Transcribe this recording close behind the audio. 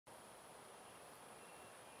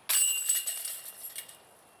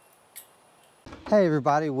Hey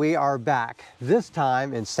everybody, we are back. This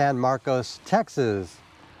time in San Marcos, Texas.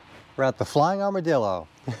 We're at the Flying Armadillo.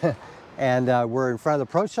 And we're in front of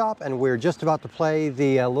the pro shop and we're just about to play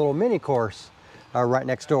the little mini course right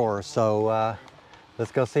next door. So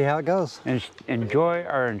let's go see how it goes. And enjoy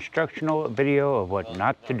our instructional video of what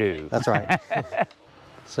not to do. That's right.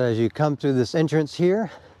 So as you come through this entrance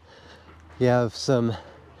here, you have some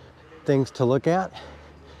things to look at.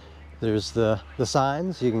 There's the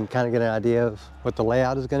signs. You can kind of get an idea of what the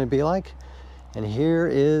layout is going to be like. And here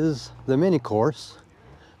is the mini course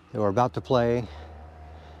that we're about to play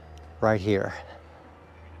right here.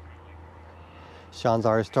 Sean's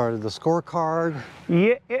already started the scorecard.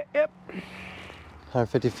 Yep.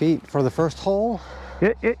 150 feet for the first hole.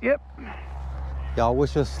 Yep. Y'all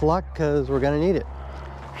wish us luck because we're going to need it.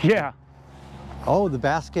 Yeah. Oh, the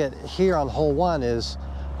basket here on hole 1 is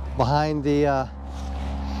behind the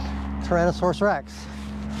Tyrannosaurus Rex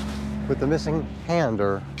with the missing hand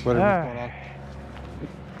or whatever's going on.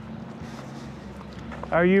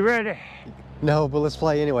 Are you ready? No, but let's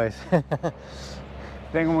play anyways. Think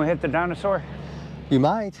I'm gonna hit the dinosaur? You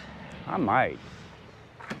might. I might.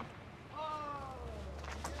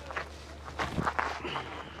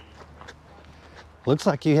 Looks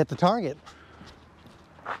like you hit the target.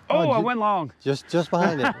 Oh, I went long. Just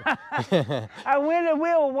behind it. I went a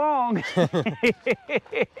wheel long.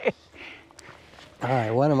 All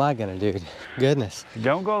right, what am I gonna do? Goodness.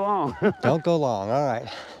 Don't go long. Don't go long. All right.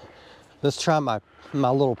 Let's try my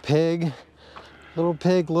little pig. Little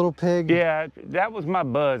pig. Yeah, that was my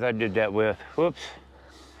buzz I did that with. Whoops.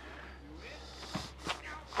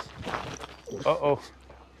 Uh-oh.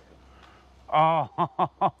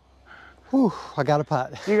 Oh. Whew, I got a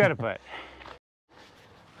putt. You got a putt.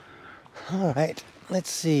 All right,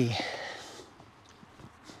 let's see.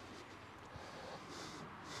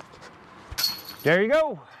 There you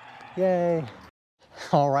go. Yay.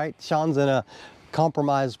 All right, Sean's in a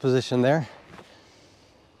compromised position there.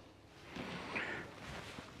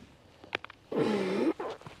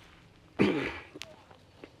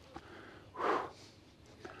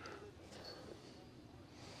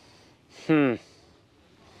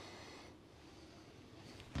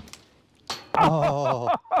 Oh,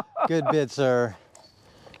 good bid, sir.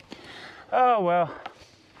 Oh, well.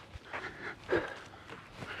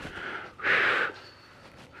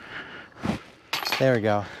 There we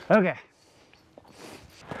go. Okay.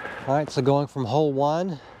 All right, so going from hole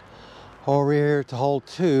 1 over here to hole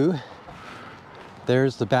 2,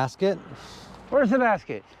 there's the basket. Where's the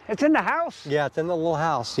basket? It's in the house? Yeah, it's in the little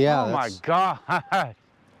house. Yeah. Oh my God.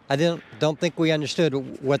 I don't think we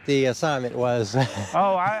understood what the assignment was.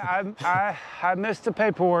 Oh, I missed the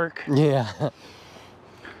paperwork. Yeah.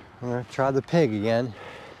 I'm gonna try the pig again.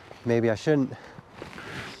 Maybe I shouldn't.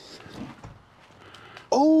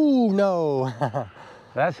 Oh no.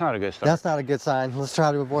 That's not a good start. That's not a good sign. Let's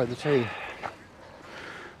try to avoid the tree.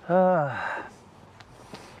 I'm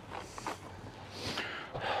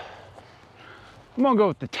gonna go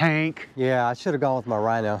with the tank. Yeah, I should have gone with my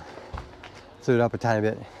rhino. Threw it up a tiny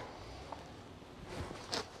bit.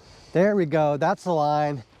 There we go. That's the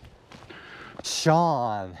line.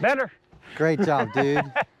 Sean. Better. Great job, dude.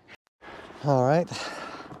 All right.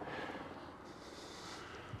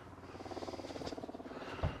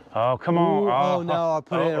 Oh, come on. Ooh, oh no, I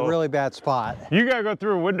put it in a really bad spot. You gotta go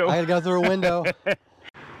through a window. I gotta go through a window.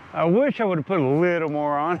 I wish I would have put a little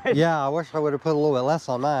more on it. Yeah, I wish I would have put a little bit less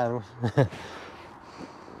on mine.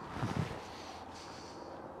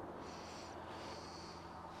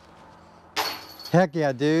 Heck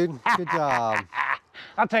yeah, dude. Good job.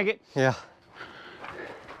 I'll take it. Yeah.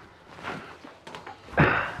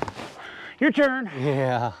 Your turn.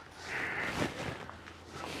 Yeah.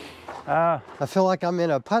 I feel like I'm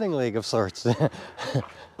in a putting league of sorts. All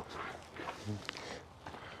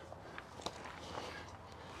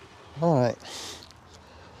right.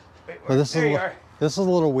 Well, this is a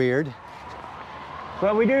little weird.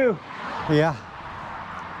 What we do. Yeah.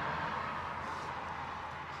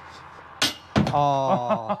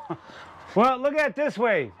 Oh. Well, look at it this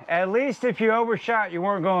way. At least if you overshot, you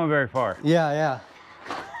weren't going very far. Yeah.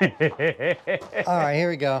 All right, here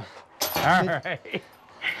we go. All right.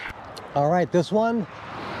 All right, this one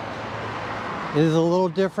is a little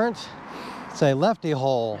different. It's a lefty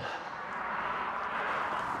hole.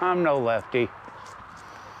 I'm no lefty.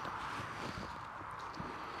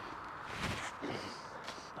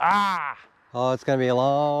 Ah! Oh, it's gonna be a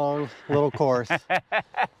long little course.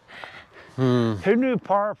 Who knew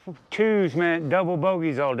par 2s meant double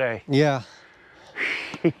bogeys all day? Yeah.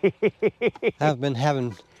 I've been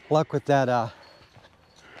having luck with that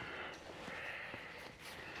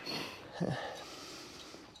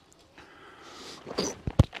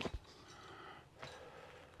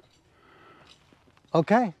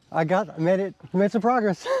Okay, made some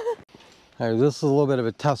progress. All right, this is a little bit of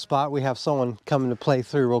a tough spot. We have someone coming to play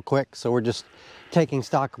through real quick, so we're just taking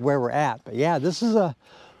stock of where we're at. But yeah, this is a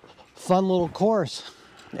fun little course.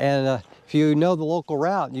 And if you know the local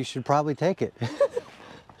route, you should probably take it.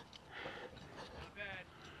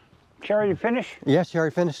 She already finished? Yes, she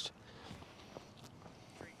already finished.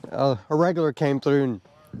 A regular came through and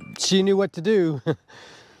she knew what to do.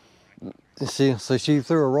 So she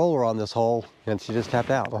threw a roller on this hole and she just tapped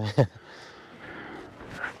out.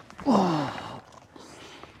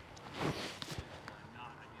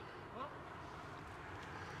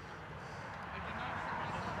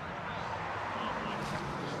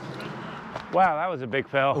 Wow, that was a big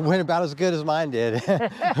fail. It went about as good as mine did.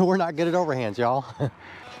 We're not good at overhands, y'all.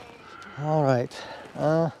 All right,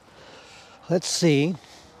 let's see.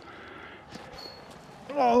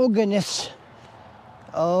 Oh goodness.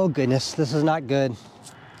 Oh goodness, this is not good.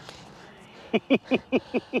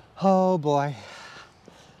 Oh boy.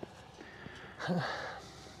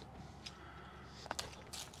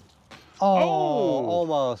 Oh,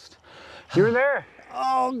 almost. You were there.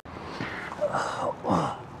 Oh.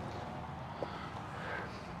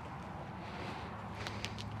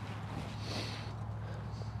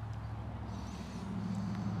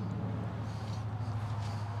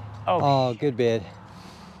 Oh, good bid.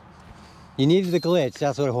 You needed the glitch,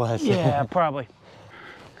 that's what it was. Yeah, probably.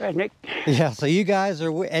 Go ahead, Nick. Yeah, so you guys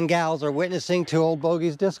and gals are witnessing two old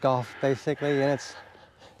bogeys disc golf, basically, in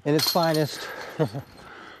its finest.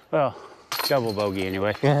 Well, double bogey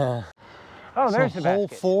anyway. Yeah. Oh, there's the hole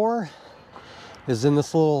basket. 4 is in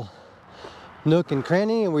this little nook and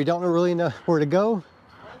cranny, and we don't really know where to go.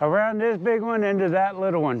 Around this big one into that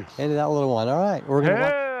little one. Into that little one. All right, we're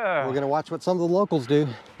gonna watch what some of the locals do.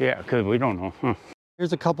 Yeah, because we don't know. Huh.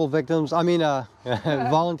 Here's a couple victims. I mean,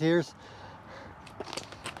 volunteers.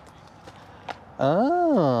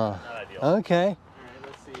 Oh, okay. All right,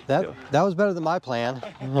 let's see. That was better than my plan.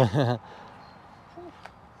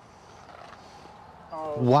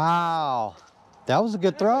 Wow, that was a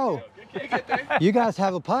good throw. You guys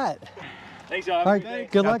have a putt. Thanks, y'all. All right,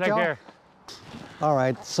 good luck, y'all. All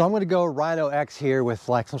right, so I'm going to go Rhino X here with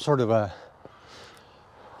like some sort of a.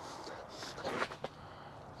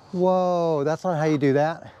 Whoa, that's not how you do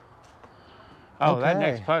that. Oh, Okay. that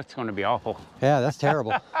next putt's going to be awful. Yeah, that's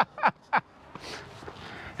terrible.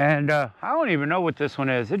 And I don't even know what this one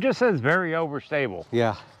is. It just says very overstable.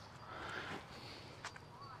 Yeah.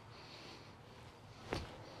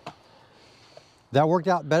 That worked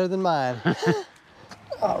out better than mine. Right,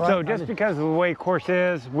 So just because of the way course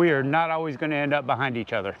is, we are not always going to end up behind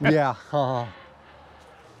each other. Yeah.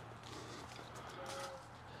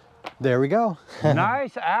 There we go.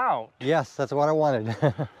 Nice out. Yes, that's what I wanted.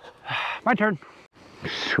 My turn.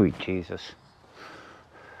 Sweet Jesus.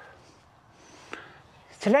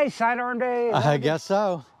 Is today sidearm day? I guess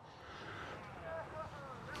so.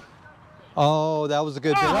 Oh, that was a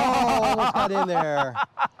good bit. Oh, almost got in there.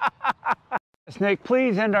 Snake,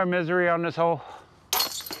 please end our misery on this hole.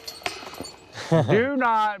 Do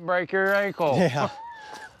not break your ankle. Yeah.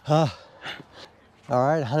 All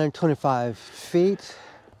right, 125 feet.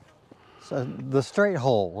 So the straight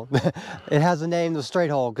hole. It has a name, the straight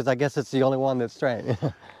hole, because I guess it's the only one that's straight.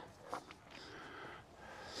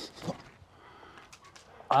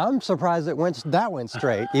 I'm surprised that went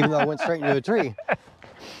straight, even though it went straight into a tree.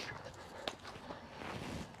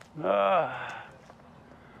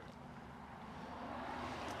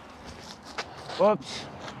 Whoops.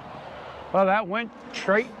 Well, that went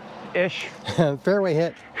straight-ish. Fairway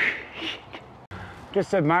hit.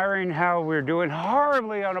 Just admiring how we're doing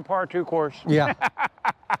horribly on a par 2 course. Yeah.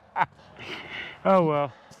 Oh,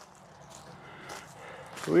 well.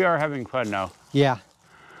 We are having fun now. Yeah.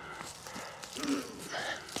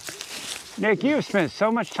 Nick, you've spent so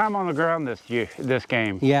much time on the ground this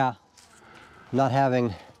game. Yeah. Not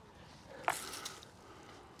having.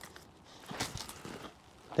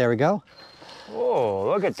 There we go. Oh,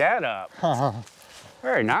 look at that up.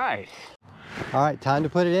 Very nice. All right, time to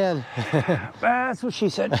put it in. That's what she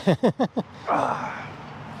said.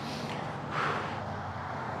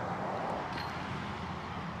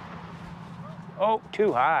 Oh,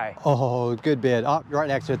 too high. Oh, good bid. Oh, right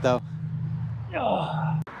next to it though.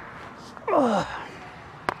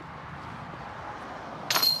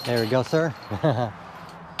 There we go, sir.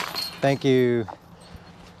 Thank you.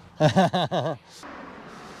 All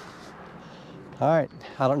right,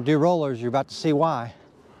 I don't do rollers. You're about to see why.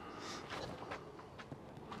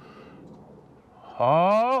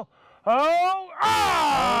 Oh, Oh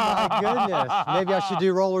my goodness. Maybe I should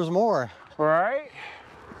do rollers more. Right?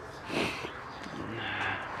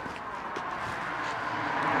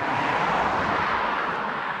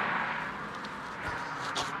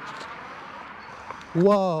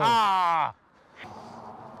 Whoa. Ah!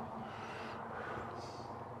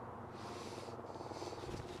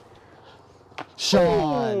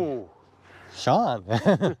 Sean. Ooh. Sean.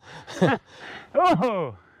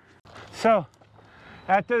 Oh! So,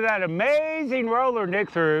 after that amazing roller Nick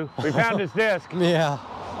threw, we found his disc. Yeah.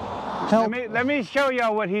 Help. Let me show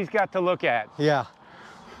y'all what he's got to look at. Yeah.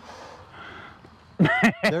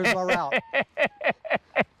 There's my route.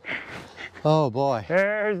 Oh boy.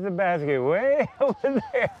 There's the basket way over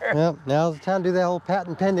there. Yep, now's the time to do that whole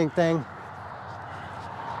patent pending thing.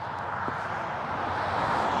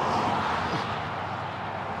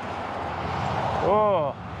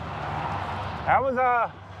 Oh, that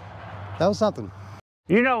was something.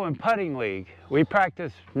 You know, in putting league, we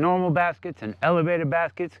practice normal baskets and elevated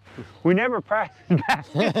baskets. We never practice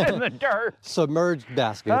baskets in the dirt. Submerged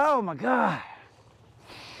baskets. Oh my God.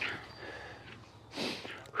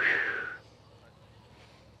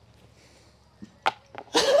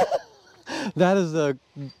 That is the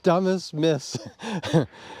dumbest miss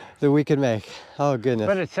that we can make. Oh goodness.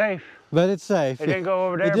 But it's safe. But it's safe. It didn't go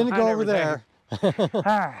over there. It didn't go over everything. there.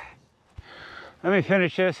 Ah. Let me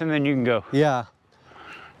finish this and then you can go. Yeah.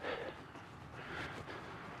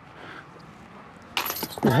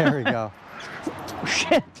 There we go.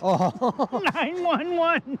 Shit. Oh.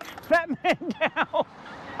 911. That man down.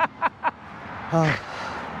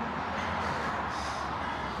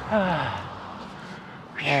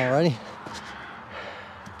 Alrighty.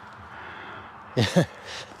 I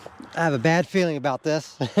have a bad feeling about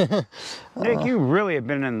this. Nick, you really have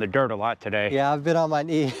been in the dirt a lot today. Yeah, I've been on my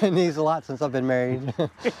knees a lot since I've been married. There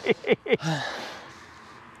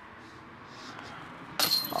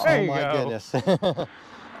you my go. goodness.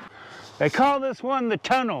 They call this one the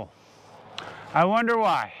tunnel. I wonder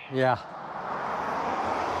why. Yeah.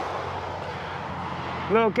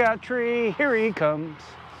 Look out, tree, here he comes.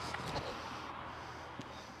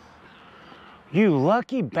 You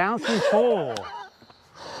lucky bouncing fool.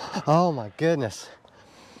 Oh my goodness.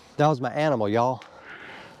 That was my animal, y'all.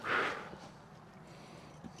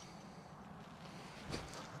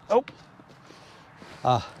 Oh.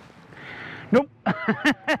 Nope.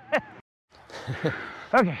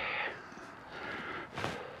 Okay.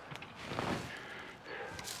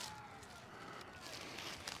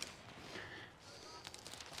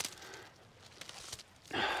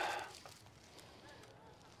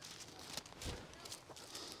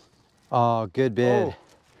 Oh, good bid.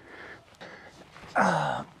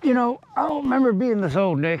 Oh. You know, I don't remember being this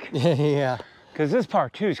old, Nick. Yeah. Because this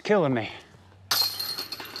part two is killing me.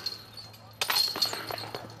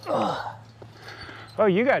 Oh,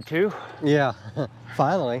 you got two. Yeah,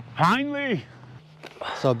 finally. Finally.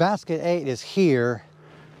 So basket 8 is here,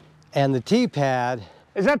 and the tee pad.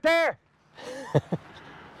 Is that there?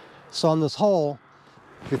 So on this hole,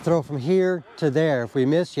 we throw from here to there. If we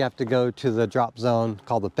miss, you have to go to the drop zone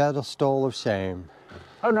called the pedestal of shame.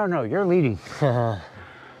 Oh, no, no, you're leading.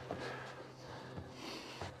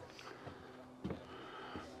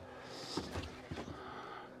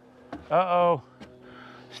 Uh-oh.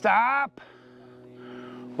 Stop.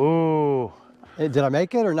 Ooh. Did I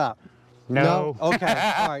make it or not? No.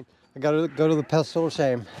 Okay, all right. I gotta go to the pedestal of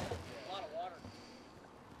shame.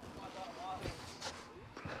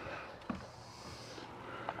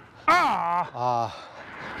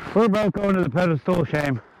 We're both going to the pedestal of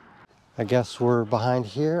shame. I guess we're behind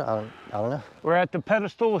here. I don't know. We're at the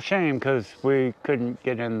pedestal of shame because we couldn't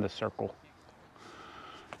get in the circle.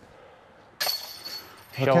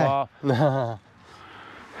 Show off.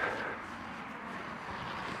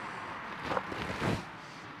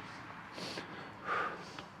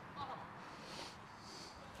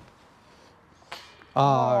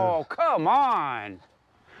 Oh, come on.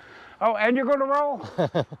 Oh, and you're going to roll?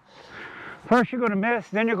 First you're going to miss,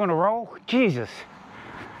 then you're going to roll? Jesus.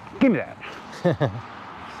 Give me that.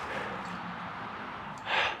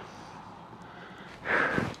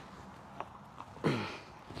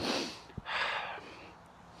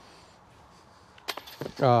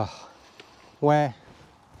 Where?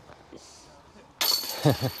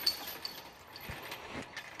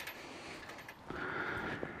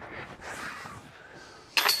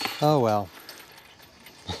 Oh well.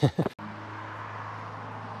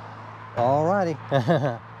 Alrighty.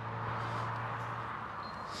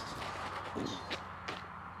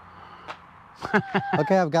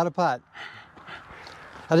 Okay, I've got a putt.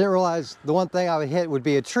 I didn't realize the one thing I would hit would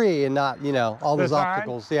be a tree and not, you know, all those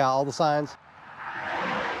obstacles. Yeah, all the signs.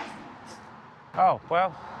 Oh,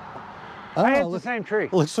 well, I hit the same tree.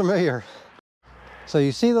 Looks familiar. So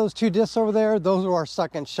you see those two discs over there? Those are our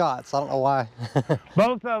second shots. I don't know why.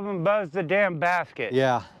 Both of them buzzed the damn basket.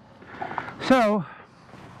 Yeah. So,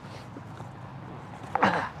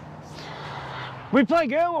 We play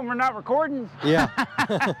good when we're not recording. Yeah.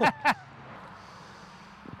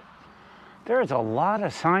 There's a lot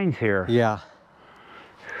of signs here. Yeah.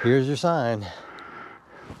 Here's your sign.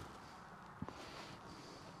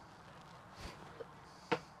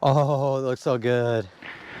 Oh, it looks so good.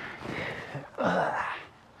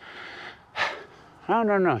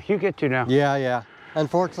 No. You get to now. Yeah.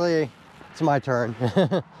 Unfortunately, it's my turn.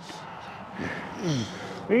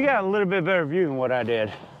 You got a little bit better view than what I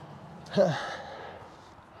did.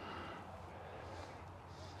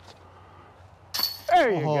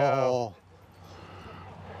 There you go.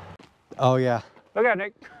 Oh, yeah. Look out,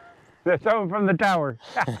 Nick. They're throwing from the tower.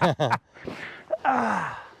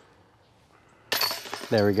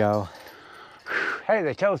 There we go. Hey,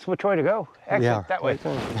 they tell us which way to go. Exit Yeah, that way.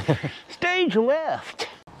 right. Stage left.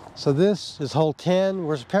 So this is hole 10.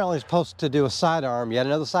 We're apparently supposed to do a sidearm, yet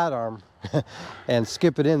another sidearm, and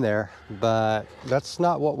skip it in there, but that's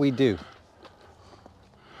not what we do.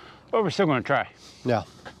 But we're still going to try. No.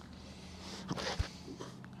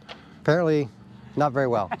 Apparently, not very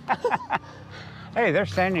well. Hey, they're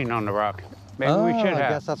standing on the rock. Maybe we should have. I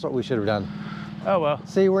guess that's what we should have done. Oh, well.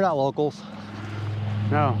 See, we're not locals.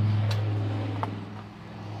 No.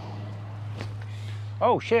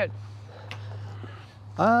 Oh, shit.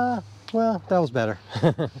 Well, that was better.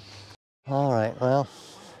 All right, well.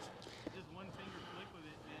 Just one finger flick with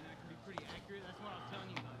it, man. That can be pretty accurate. That's what I was telling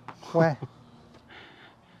you about. Well.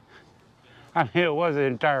 I mean, it was an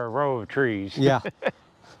entire row of trees. Yeah.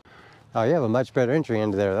 Oh, you have a much better entry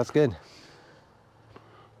into there. That's good.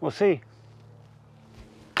 We'll see.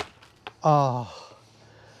 Oh.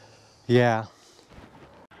 Yeah.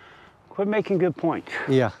 Quit making good points.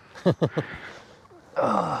 Yeah.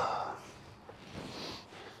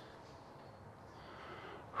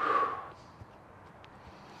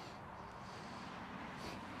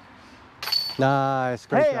 Nice.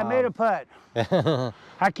 Great Hey, job. I made a putt.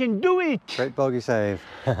 I can do it. Great bogey save.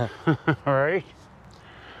 All right.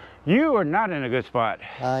 You are not in a good spot.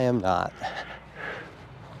 I am not.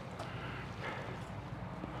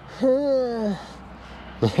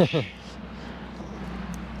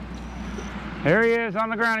 There he is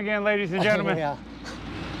on the ground again, ladies and gentlemen. Yeah.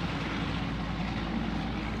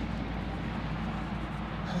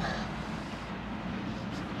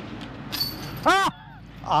 Ah!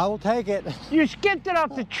 I will take it. You skipped it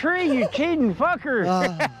off the tree, you cheating fucker.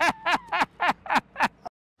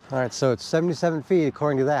 All right, so it's 77 feet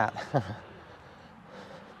according to that.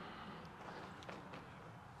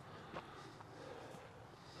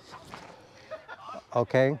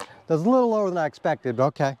 Okay, that's a little lower than I expected, but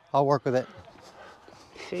okay, I'll work with it.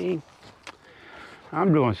 See,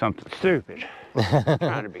 I'm doing something stupid. I'm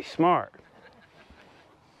trying to be smart.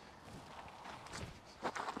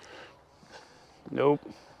 Nope.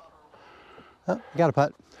 Oh, you got a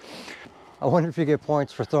putt. I wonder if you get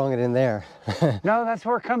points for throwing it in there. No, that's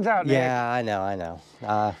where it comes out, Nick. Yeah, I know.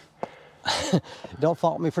 Don't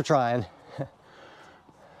fault me for trying.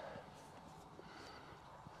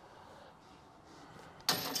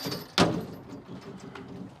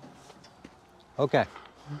 Okay.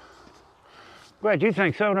 Glad you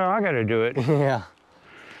think so. Now I got to do it. Yeah.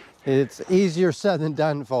 It's easier said than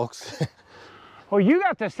done, folks. Well, you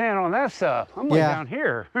got to stand on that stuff. I'm way down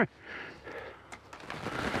here.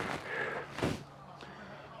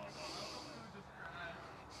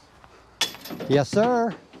 Yes,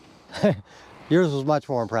 sir. Yours was much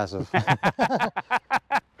more impressive.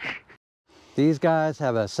 These guys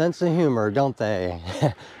have a sense of humor, don't they?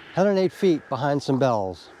 108 feet behind some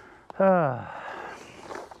bells.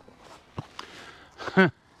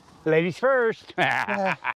 Ladies first.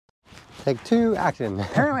 Take two, action.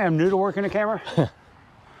 Apparently I'm new to working the camera.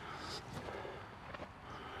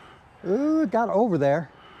 Ooh, it got over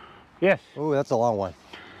there. Yes. Ooh, that's a long one.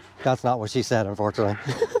 That's not what she said, unfortunately.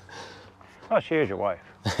 Oh, she is your wife.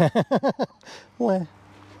 Well,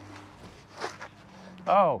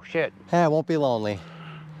 Oh, shit. hey, I won't be lonely.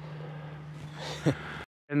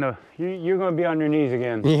 And you're going to be on your knees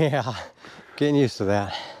again. Yeah, getting used to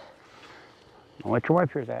that. I'll let your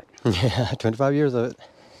wife hear that. Yeah, 25 years of it.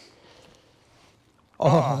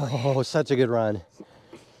 Oh, such a good run.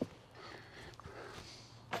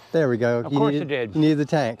 There we go. Of course it did. You need the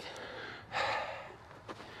tank.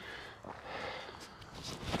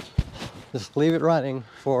 Just leave it running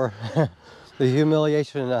for the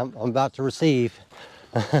humiliation I'm about to receive.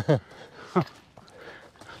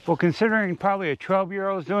 Well, considering probably a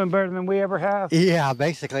 12-year-old's doing better than we ever have. Yeah,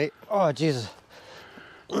 basically. Oh, Jesus.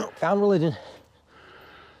 Found religion.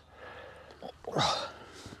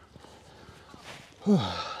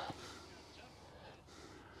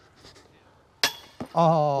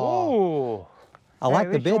 Oh. Ooh. I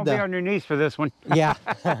like the You bid won't be though. on your knees for this one. Yeah.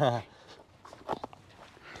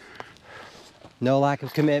 No lack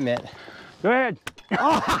of commitment. Go ahead.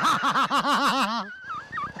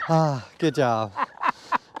 Ah, good job.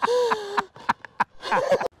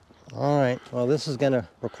 All right, well, this is gonna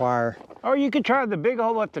require... Or you could try the big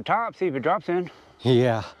hole at the top, see if it drops in.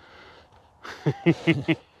 Yeah.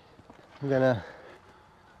 I'm gonna...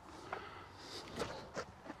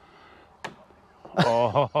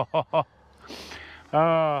 Oh.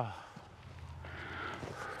 I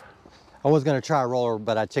was gonna try a roller,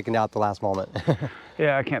 but I chickened out the last moment.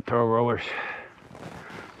 Yeah, I can't throw rollers.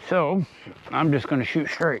 So, I'm just gonna shoot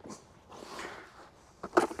straight.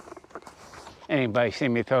 Anybody see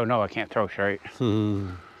me throw? No, I can't throw straight.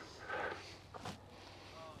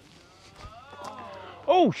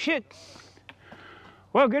 Oh, shit.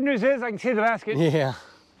 Well, good news is I can see the basket. Yeah.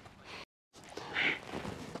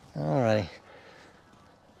 All righty.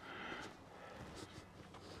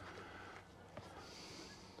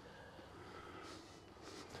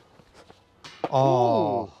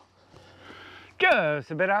 Oh. Ooh.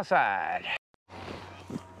 Just a bit outside.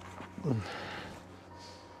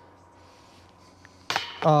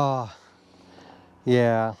 Oh.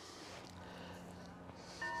 Yeah.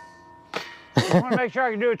 I want to make sure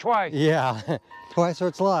I can do it twice. Yeah. Twice or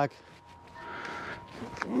it's luck.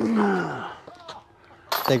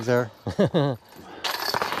 Thanks, sir.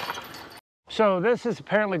 So this is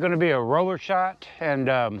apparently going to be a roller shot, and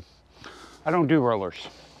I don't do rollers.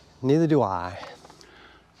 Neither do I.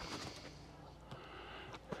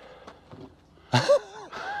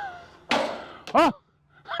 Oh!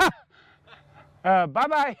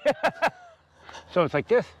 Bye-bye. So it's like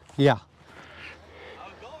this? Yeah. I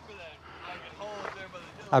was going for that fucking hole up there by the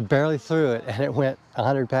hill. I barely threw it and it went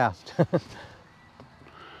 100 past.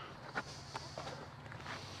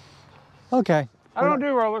 Okay. I don't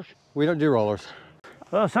do rollers. We don't do rollers.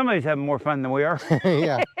 Well, somebody's having more fun than we are.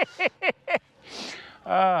 Yeah.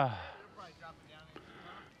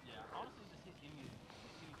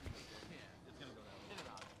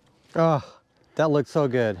 Oh, that looks so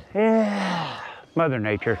good. Yeah. Mother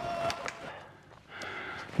Nature.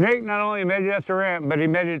 Nick not only made it up the ramp, but he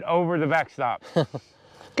made it over the backstop.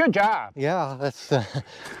 Good job. Yeah, that's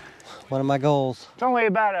one of my goals. It's only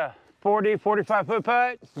about a 40, 45 foot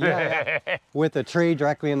putt. Yeah. With a tree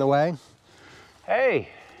directly in the way. Hey,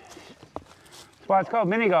 that's why it's called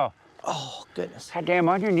mini golf. Oh, goodness. God damn,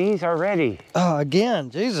 on your knees already. Oh, again,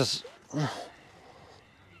 Jesus.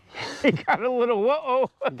 He got a little uh-oh.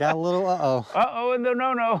 Got a little uh-oh. Uh-oh and the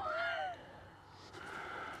no-no.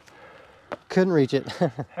 Couldn't reach it.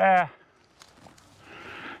 I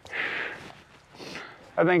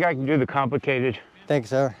think I can do the complicated. Thanks,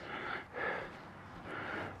 sir.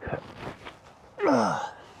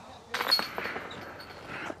 Oh,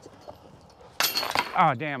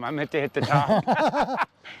 damn, I meant to hit the top.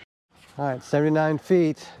 All right, 79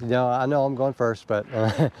 feet. No, I know I'm going first, but...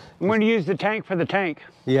 I'm going to use the tank for the tank.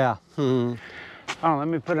 Yeah. Oh, let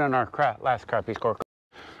me put on our last crappie score.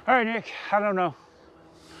 All right, Nick, I don't know.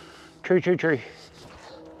 Tree, tree, tree.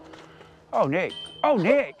 Oh, Nick. Oh,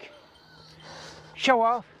 Nick. Show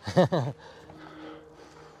off.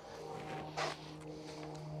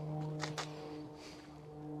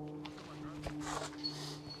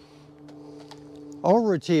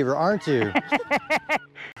 Overachiever, aren't you?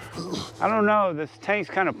 I don't know, this tank's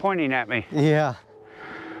kind of pointing at me. Yeah.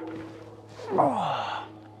 Oh.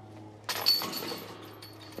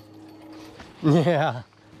 Yeah.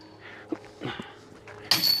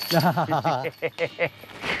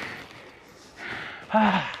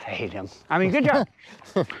 I hate him. I mean, good job.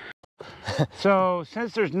 So,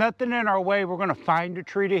 since there's nothing in our way, we're going to find a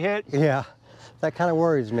tree to hit. Yeah, that kind of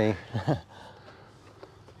worries me.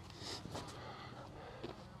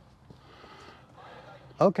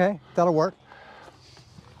 Okay, that'll work.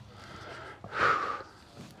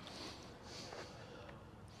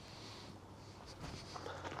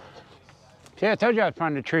 See, I told you I'd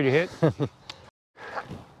find a tree to hit.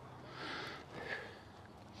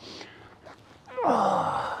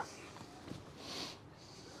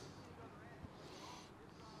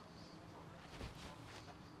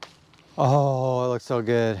 Oh, it looks so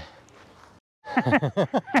good.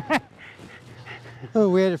 Oh,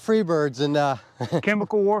 we had free birds and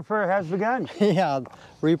Chemical warfare has begun. yeah,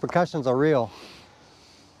 repercussions are real.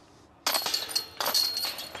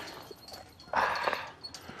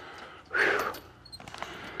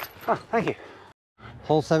 Oh, thank you.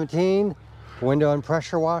 Hole 17, window and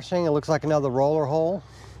pressure washing. It looks like another roller hole,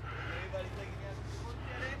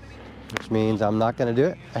 which means I'm not going to do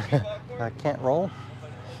it. I can't roll.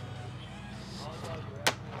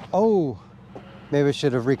 Oh, maybe I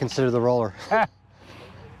should have reconsidered the roller.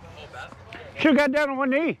 Should've got down on one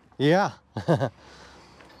knee. Yeah.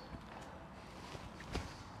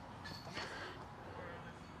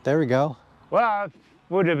 There we go. Well, I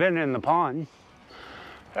would have been in the pond.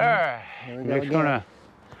 All right, Nick's gonna.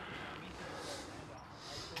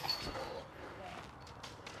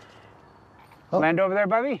 Oh. Land over there,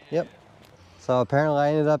 Bobby? Yep. So apparently I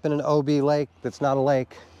ended up in an OB lake that's not a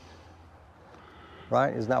lake.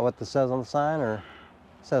 Right? Isn't that what this says on the sign? Or it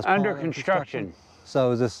says Under construction.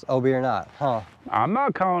 So is this OB or not? Huh? I'm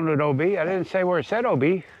not calling it OB. I didn't say where it said OB.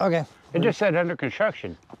 Okay. It just said under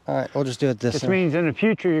construction. All right, we'll just do it this This way. means in the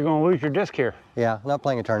future you're going to lose your disc here. Yeah, I'm not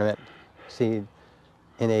playing a tournament. See,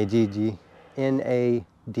 NADGT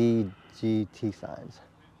signs.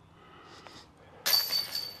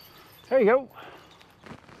 There you go.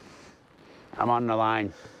 I'm on the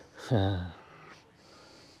line.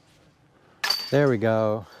 There we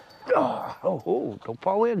go. Oh, don't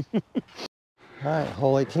fall in. All right,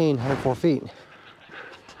 hole 18, 104 feet.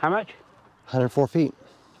 How much? 104 feet.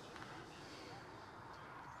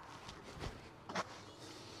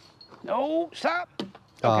 No, stop.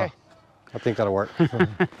 Okay. I think that'll work.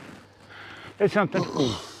 It's something.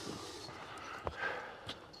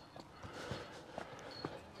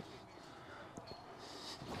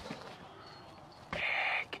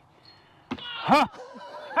 Huh.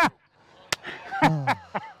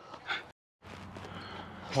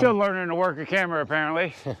 Still learning to work a camera,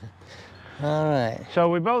 apparently. All right. So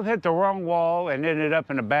we both hit the wrong wall and ended up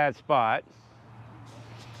in a bad spot.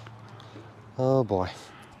 Oh boy.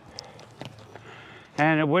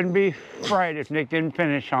 And it wouldn't be right if Nick didn't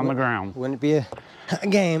finish on the ground. Wouldn't it be a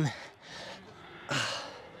game?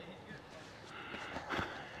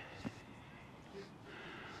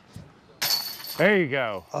 There you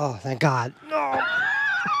go. Oh, thank God. No.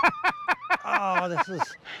 Oh, this is...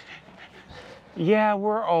 Yeah,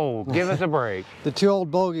 we're old. Give us a break. The 2 old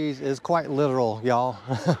bogeys is quite literal, y'all.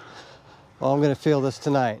 Well, I'm gonna feel this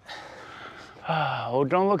tonight. Oh,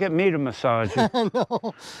 don't look at me to massage you.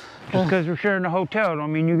 No. Just because we're sharing a hotel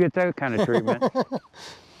don't mean you get that kind of treatment.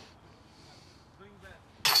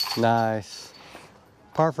 Nice.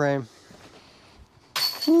 Par frame.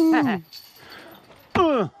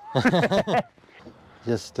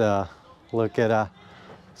 Just look at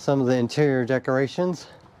some of the interior decorations.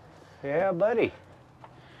 Yeah, buddy.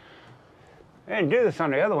 I didn't do this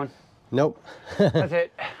on the other one. Nope. That's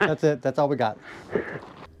it. That's it. That's all we got.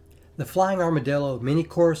 The Flying Armadillo mini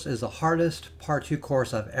course is the hardest par 2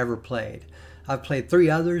 course I've ever played. I've played 3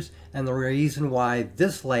 others, and the reason why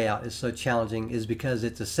this layout is so challenging is because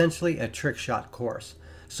it's essentially a trick shot course.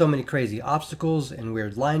 So many crazy obstacles and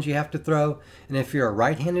weird lines you have to throw, and if you're a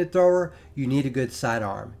right-handed thrower, you need a good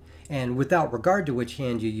sidearm. And without regard to which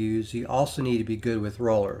hand you use, you also need to be good with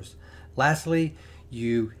rollers. Lastly,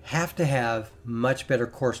 you have to have much better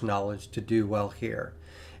course knowledge to do well here.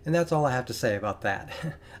 And that's all I have to say about that.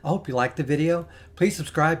 I hope you liked the video. Please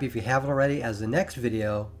subscribe if you haven't already, as the next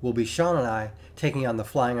video will be Sean and I taking on the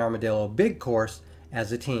Flying Armadillo Big Course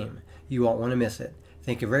as a team. You won't want to miss it.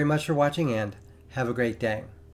 Thank you very much for watching, and have a great day.